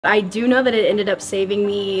I do know that it ended up saving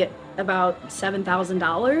me about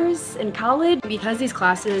 $7,000 in college. Because these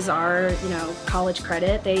classes are, college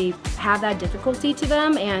credit, they have that difficulty to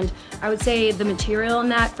them, and I would say the material in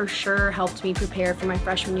that for sure helped me prepare for my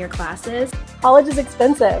freshman year classes. College is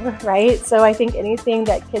expensive, right? So I think anything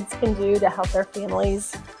that kids can do to help their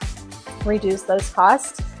families reduce those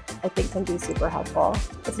costs, I think can be super helpful.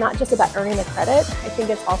 It's not just about earning the credit. I think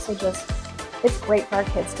it's also it's great for our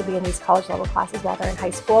kids to be in these college level classes while they're in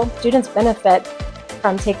high school. Students benefit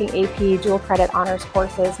from taking AP dual credit honors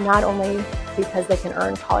courses, not only because they can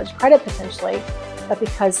earn college credit potentially, but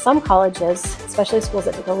because some colleges, especially schools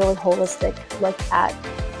that take a really holistic look at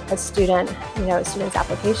a student's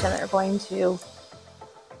application, are going to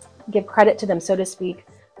give credit to them, so to speak,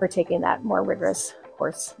 for taking that more rigorous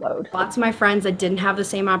course load. Lots of my friends that didn't have the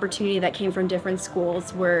same opportunity, that came from different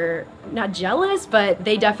schools, were not jealous, but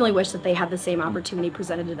they definitely wish that they had the same opportunity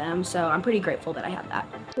presented to them. So I'm pretty grateful that I had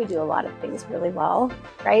that. We do a lot of things really well,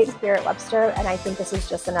 right, here at Webster, and I think this is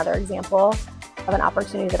just another example of an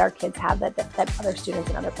opportunity that our kids have that other students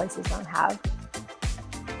in other places don't have.